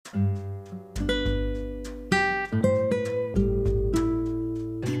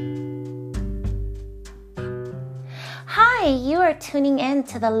for tuning in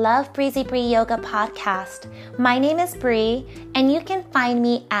to the Love Breezy Bree Yoga podcast. My name is Bree, and you can find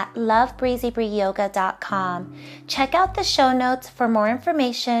me at lovebreezybreeyoga.com. Check out the show notes for more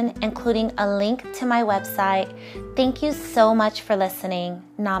information, including a link to my website. Thank you so much for listening.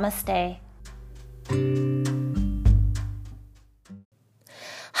 Namaste.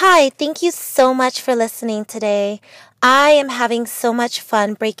 Hi, thank you so much for listening today. I am having so much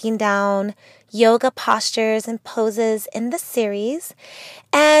fun breaking down yoga postures and poses in this series,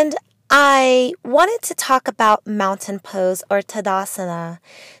 and I wanted to talk about mountain pose or Tadasana.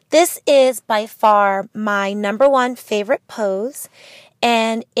 This is by far my number one favorite pose,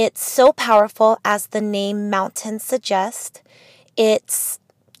 and it's so powerful as the name mountain suggests. It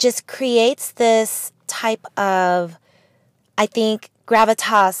just creates this type of, I think,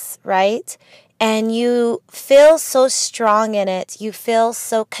 gravitas, right? And you feel so strong in it. You feel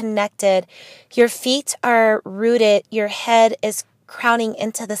so connected. Your feet are rooted. Your head is crowning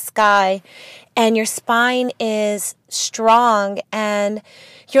into the sky. And your spine is strong. And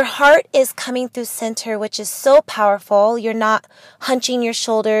your heart is coming through center, which is so powerful. You're not hunching your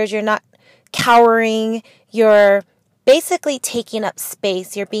shoulders. You're not cowering. You're basically taking up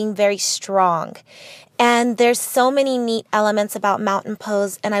space. You're being very strong. And there's so many neat elements about mountain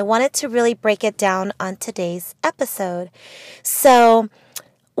pose, and I wanted to really break it down on today's episode. So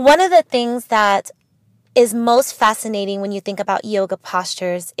one of the things that is most fascinating when you think about yoga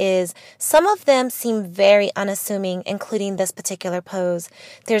postures is some of them seem very unassuming, including this particular pose.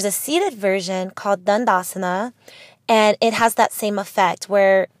 There's a seated version called Tadasana, and it has that same effect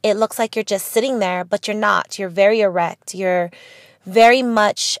where it looks like you're just sitting there, but you're not. You're very erect. You're very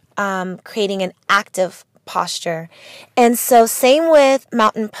much creating an active posture. And so same with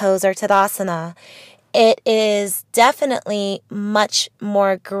mountain pose or Tadasana. It is definitely much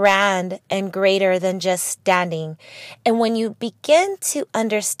more grand and greater than just standing. And when you begin to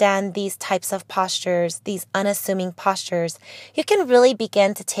understand these types of postures, these unassuming postures, you can really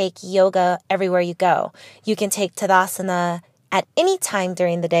begin to take yoga everywhere you go. You can take Tadasana at any time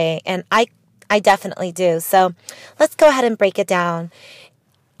during the day, and I definitely do. So let's go ahead and break it down.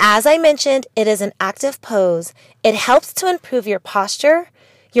 As I mentioned, it is an active pose. It helps to improve your posture,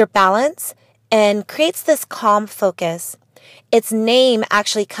 your balance, and creates this calm focus. Its name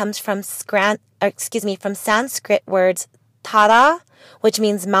actually comes from Sanskrit words Tada, which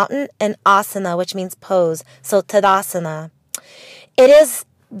means mountain, and Asana, which means pose. So Tadasana. It is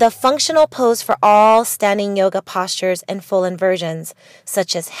the functional pose for all standing yoga postures and full inversions,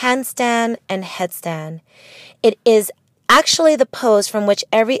 such as handstand and headstand. It is actually the pose from which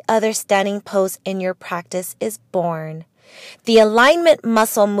every other standing pose in your practice is born. The alignment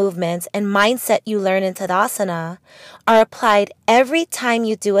muscle movements and mindset you learn in Tadasana are applied every time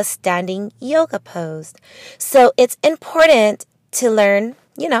you do a standing yoga pose. So it's important to learn,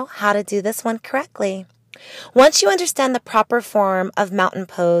 how to do this one correctly. Once you understand the proper form of mountain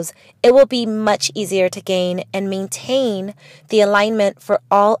pose, it will be much easier to gain and maintain the alignment for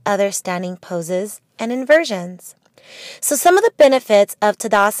all other standing poses and inversions. So some of the benefits of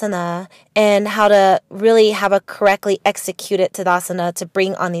Tadasana and how to really have a correctly executed Tadasana to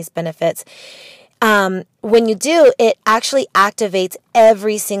bring on these benefits. When you do, it actually activates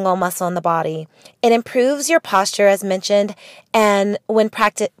every single muscle in the body. It improves your posture, as mentioned, and when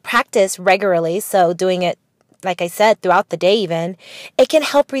practice regularly, so doing it, like I said, throughout the day even, it can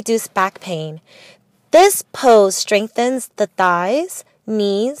help reduce back pain. This pose strengthens the thighs,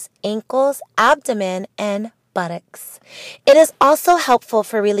 knees, ankles, abdomen, and buttocks. It is also helpful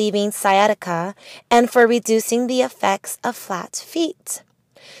for relieving sciatica and for reducing the effects of flat feet.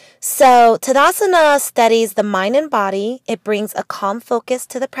 So Tadasana steadies the mind and body. It brings a calm focus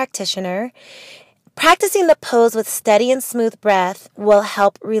to the practitioner. Practicing the pose with steady and smooth breath will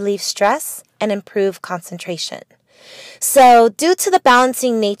help relieve stress and improve concentration. So due to the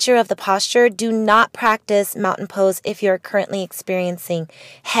balancing nature of the posture, do not practice mountain pose if you're currently experiencing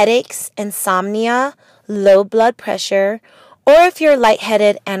headaches, insomnia, low blood pressure, or if you're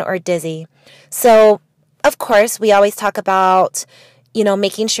lightheaded and or dizzy. So, of course, we always talk about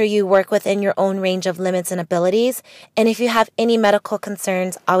making sure you work within your own range of limits and abilities. And if you have any medical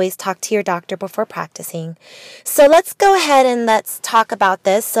concerns, always talk to your doctor before practicing. So let's go ahead and let's talk about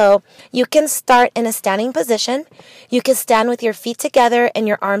this. So you can start in a standing position. You can stand with your feet together and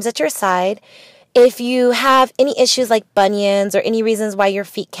your arms at your side. If you have any issues like bunions or any reasons why your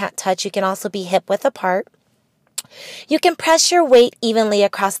feet can't touch, you can also be hip width apart. You can press your weight evenly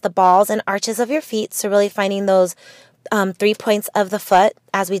across the balls and arches of your feet. So really finding those 3 points of the foot,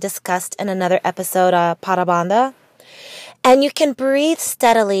 as we discussed in another episode, Padabandha. And you can breathe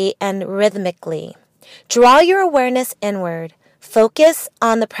steadily and rhythmically. Draw your awareness inward. Focus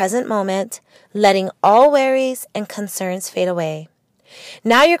on the present moment, letting all worries and concerns fade away.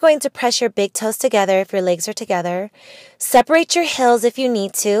 Now you're going to press your big toes together if your legs are together. Separate your heels if you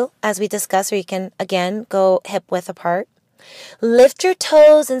need to, as we discussed, or you can, again, go hip width apart. Lift your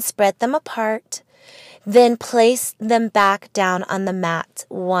toes and spread them apart. Then place them back down on the mat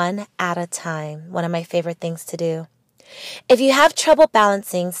one at a time. One of my favorite things to do. If you have trouble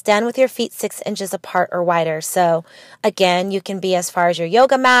balancing, stand with your feet 6 inches apart or wider. So again, you can be as far as your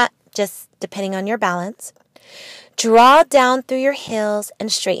yoga mat, just depending on your balance. Draw down through your heels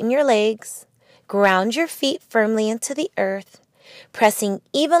and straighten your legs. Ground your feet firmly into the earth, pressing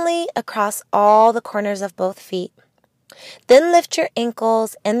evenly across all the corners of both feet. Then lift your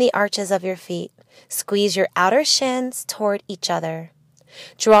ankles and the arches of your feet. Squeeze your outer shins toward each other.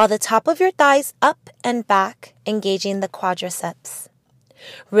 Draw the top of your thighs up and back, engaging the quadriceps.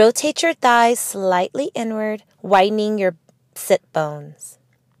 Rotate your thighs slightly inward, widening your sit bones.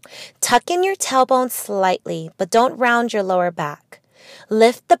 Tuck in your tailbone slightly, but don't round your lower back.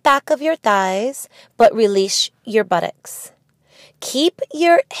 Lift the back of your thighs, but release your buttocks. Keep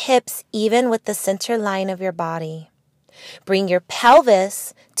your hips even with the center line of your body. Bring your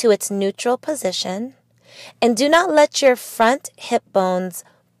pelvis to its neutral position, and do not let your front hip bones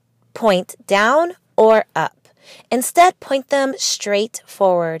point down or up. Instead, point them straight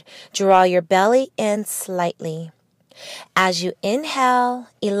forward. Draw your belly in slightly. As you inhale,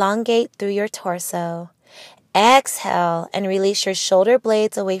 elongate through your torso. Exhale and release your shoulder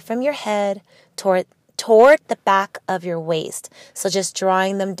blades away from your head toward the back of your waist. So just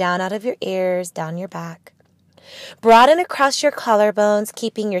drawing them down out of your ears, down your back. Broaden across your collarbones,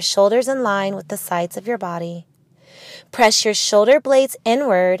 keeping your shoulders in line with the sides of your body. Press your shoulder blades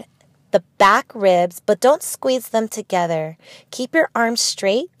inward, the back ribs, but don't squeeze them together. Keep your arms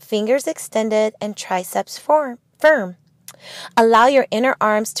straight, fingers extended, and triceps firm. Allow your inner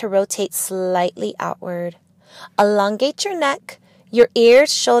arms to rotate slightly outward. Elongate your neck. Your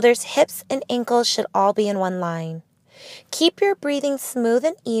ears, shoulders, hips, and ankles should all be in one line. Keep your breathing smooth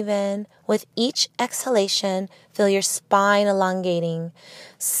and even. With each exhalation, feel your spine elongating.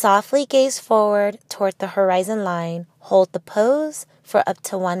 Softly gaze forward toward the horizon line. Hold the pose for up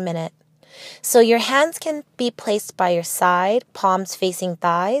to 1 minute. So your hands can be placed by your side, palms facing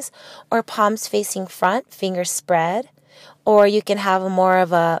thighs, or palms facing front, fingers spread. Or you can have more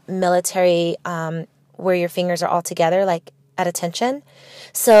of a military where your fingers are all together, like at attention.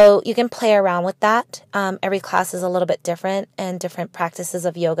 So you can play around with that. Every class is a little bit different, and different practices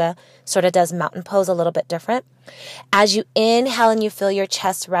of yoga sort of does mountain pose a little bit different. As you inhale and you feel your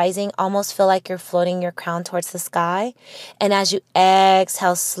chest rising, almost feel like you're floating your crown towards the sky. And as you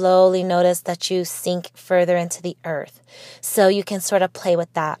exhale, slowly notice that you sink further into the earth. So you can sort of play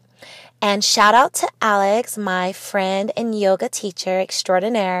with that. And shout out to Alex, my friend and yoga teacher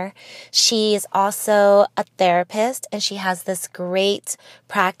extraordinaire. She is also a therapist, and she has this great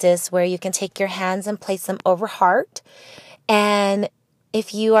practice where you can take your hands and place them over heart. And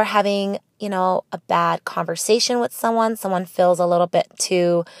if you are having, a bad conversation with someone feels a little bit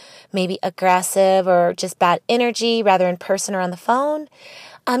too maybe aggressive or just bad energy, rather in person or on the phone,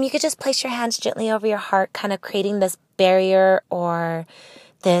 you could just place your hands gently over your heart, kind of creating this barrier or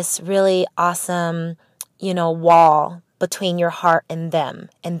this really awesome, wall between your heart and them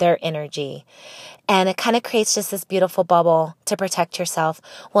and their energy. And it kind of creates just this beautiful bubble to protect yourself.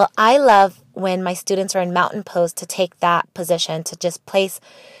 Well, I love when my students are in mountain pose to take that position, to just place,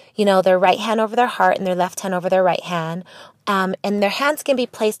 their right hand over their heart and their left hand over their right hand. And their hands can be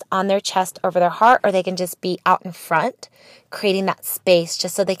placed on their chest over their heart, or they can just be out in front, creating that space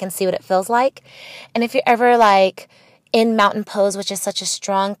just so they can see what it feels like. And if you're ever in mountain pose, which is such a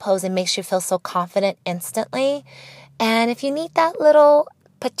strong pose, it makes you feel so confident instantly. And if you need that little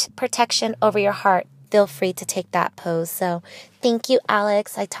protection over your heart, feel free to take that pose. So thank you,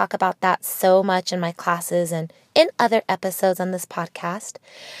 Alex. I talk about that so much in my classes and in other episodes on this podcast.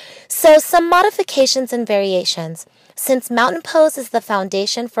 So some modifications and variations. Since mountain pose is the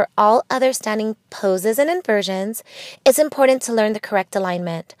foundation for all other standing poses and inversions, it's important to learn the correct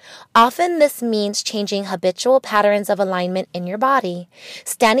alignment. Often this means changing habitual patterns of alignment in your body.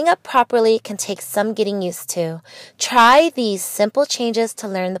 Standing up properly can take some getting used to. Try these simple changes to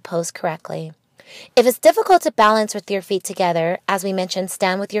learn the pose correctly. If it's difficult to balance with your feet together, as we mentioned,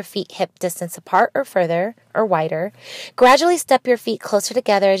 stand with your feet hip distance apart or further or wider. Gradually step your feet closer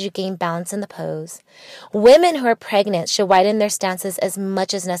together as you gain balance in the pose. Women who are pregnant should widen their stances as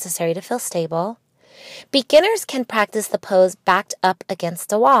much as necessary to feel stable. Beginners can practice the pose backed up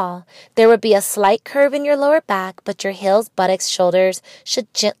against a wall. There would be a slight curve in your lower back, but your heels, buttocks, shoulders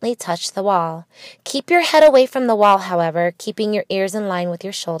should gently touch the wall. Keep your head away from the wall, however, keeping your ears in line with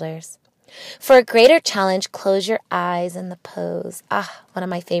your shoulders. For a greater challenge, close your eyes in the pose. One of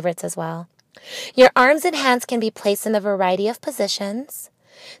my favorites as well. Your arms and hands can be placed in a variety of positions.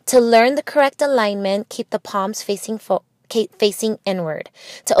 To learn the correct alignment, keep the palms facing inward.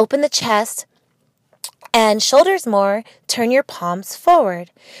 To open the chest and shoulders more, turn your palms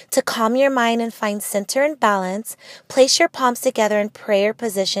forward. To calm your mind and find center and balance, place your palms together in prayer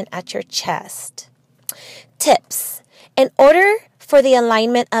position at your chest. Tips. In order for the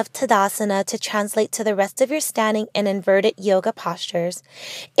alignment of Tadasana to translate to the rest of your standing and inverted yoga postures,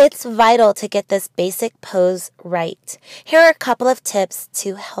 it's vital to get this basic pose right. Here are a couple of tips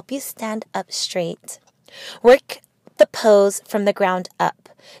to help you stand up straight. Work the pose from the ground up.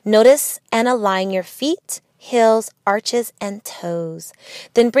 Notice and align your feet, heels, arches, and toes.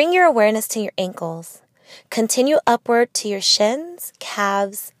 Then bring your awareness to your ankles. Continue upward to your shins,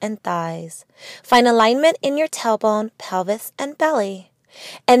 calves, and thighs. Find alignment in your tailbone, pelvis, and belly.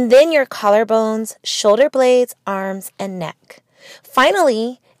 And then your collarbones, shoulder blades, arms, and neck.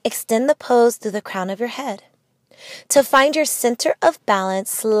 Finally, extend the pose through the crown of your head. To find your center of balance,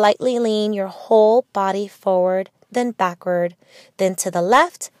 slightly lean your whole body forward, then backward, then to the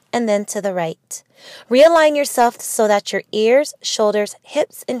left, and then to the right. Realign yourself so that your ears, shoulders,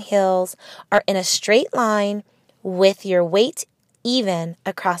 hips, and heels are in a straight line with your weight even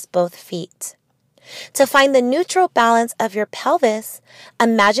across both feet. To find the neutral balance of your pelvis,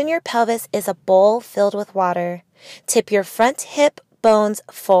 imagine your pelvis is a bowl filled with water. Tip your front hip bones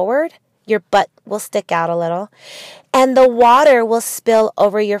forward. Your butt will stick out a little, and the water will spill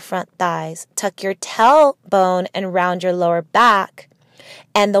over your front thighs. Tuck your tailbone and round your lower back,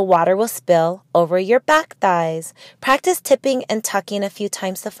 and the water will spill over your back thighs. Practice tipping and tucking a few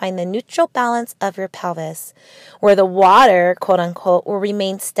times to find the neutral balance of your pelvis, where the water, quote unquote, will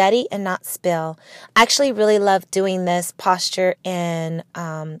remain steady and not spill. I actually really love doing this posture in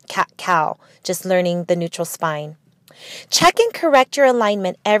cat-cow, just learning the neutral spine. Check and correct your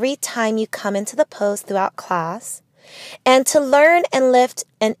alignment every time you come into the pose throughout class. And to learn and lift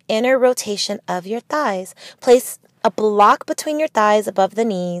an inner rotation of your thighs, place a block between your thighs above the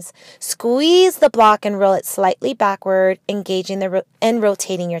knees. Squeeze the block and roll it slightly backward, engaging and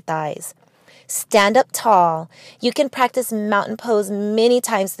rotating your thighs. Stand up tall. You can practice mountain pose many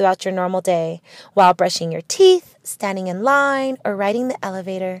times throughout your normal day while brushing your teeth, standing in line, or riding the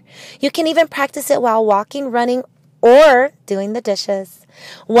elevator. You can even practice it while walking, running, or doing the dishes.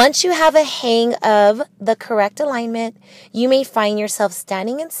 Once you have a hang of the correct alignment, you may find yourself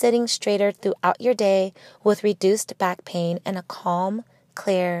standing and sitting straighter throughout your day with reduced back pain and a calm,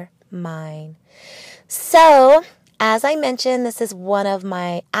 clear mind. So, as I mentioned, this is one of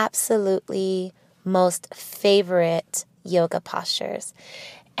my absolutely most favorite yoga postures.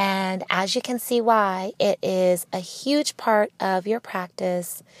 And as you can see why, it is a huge part of your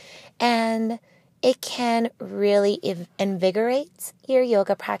practice, and it can really invigorate your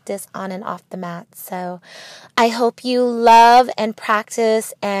yoga practice on and off the mat. So I hope you love and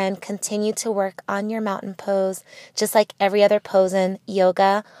practice and continue to work on your mountain pose. Just like every other pose in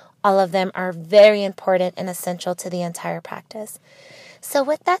yoga, all of them are very important and essential to the entire practice. So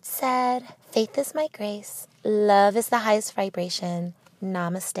with that said, faith is my grace. Love is the highest vibration.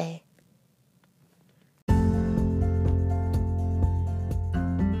 Namaste.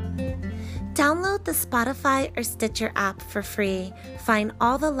 Download the Spotify or Stitcher app for free. Find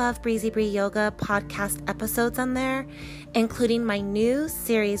all the Love Breezy Bree Yoga podcast episodes on there, including my new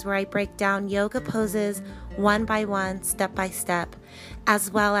series where I break down yoga poses one by one, step by step, as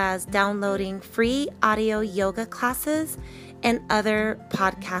well as downloading free audio yoga classes and other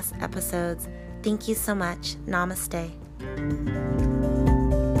podcast episodes. Thank you so much. Namaste.